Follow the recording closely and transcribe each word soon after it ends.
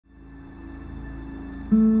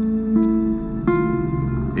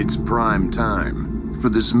It's prime time for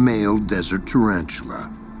this male desert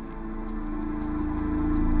tarantula.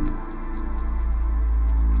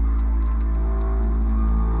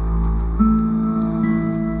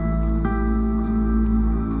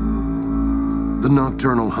 The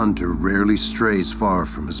nocturnal hunter rarely strays far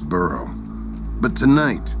from his burrow, but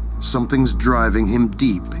tonight, something's driving him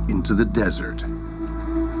deep into the desert.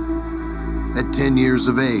 At 10 years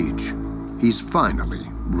of age, he's finally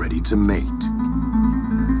ready to mate.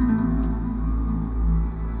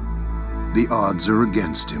 The odds are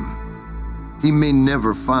against him. He may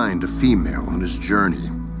never find a female on his journey,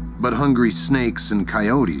 but hungry snakes and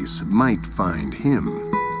coyotes might find him.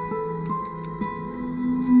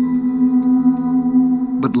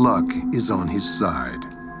 But luck is on his side.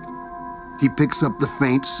 He picks up the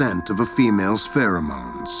faint scent of a female's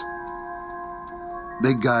pheromones.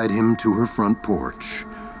 They guide him to her front porch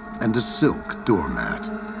and a silk doormat.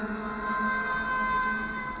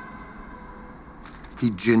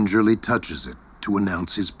 He gingerly touches it to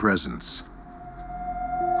announce his presence.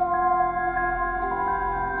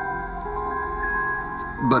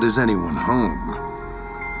 But is anyone home?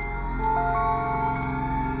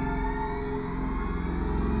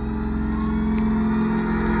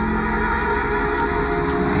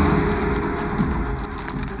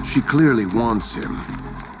 She clearly wants him,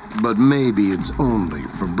 but maybe it's only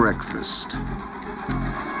for breakfast.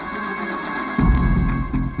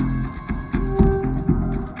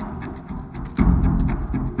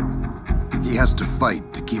 He has to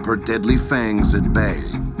fight to keep her deadly fangs at bay.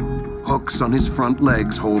 Hooks on his front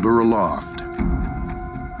legs hold her aloft.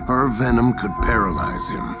 Her venom could paralyze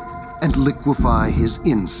him and liquefy his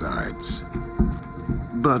insides.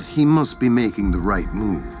 But he must be making the right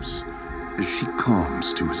moves as she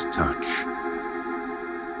calms to his touch.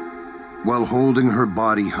 While holding her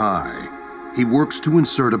body high, he works to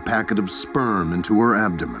insert a packet of sperm into her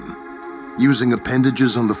abdomen, using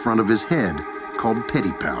appendages on the front of his head called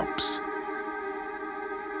pedipalps.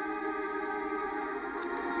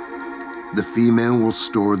 The female will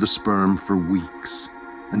store the sperm for weeks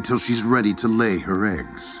until she's ready to lay her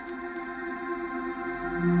eggs.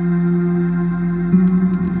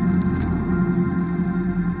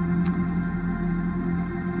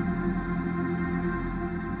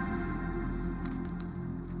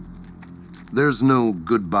 There's no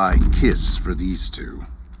goodbye kiss for these two.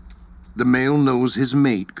 The male knows his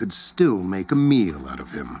mate could still make a meal out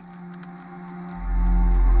of him.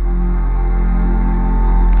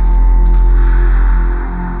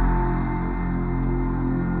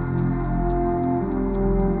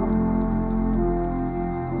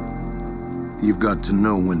 You've got to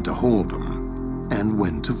know when to hold them and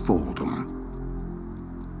when to fold them.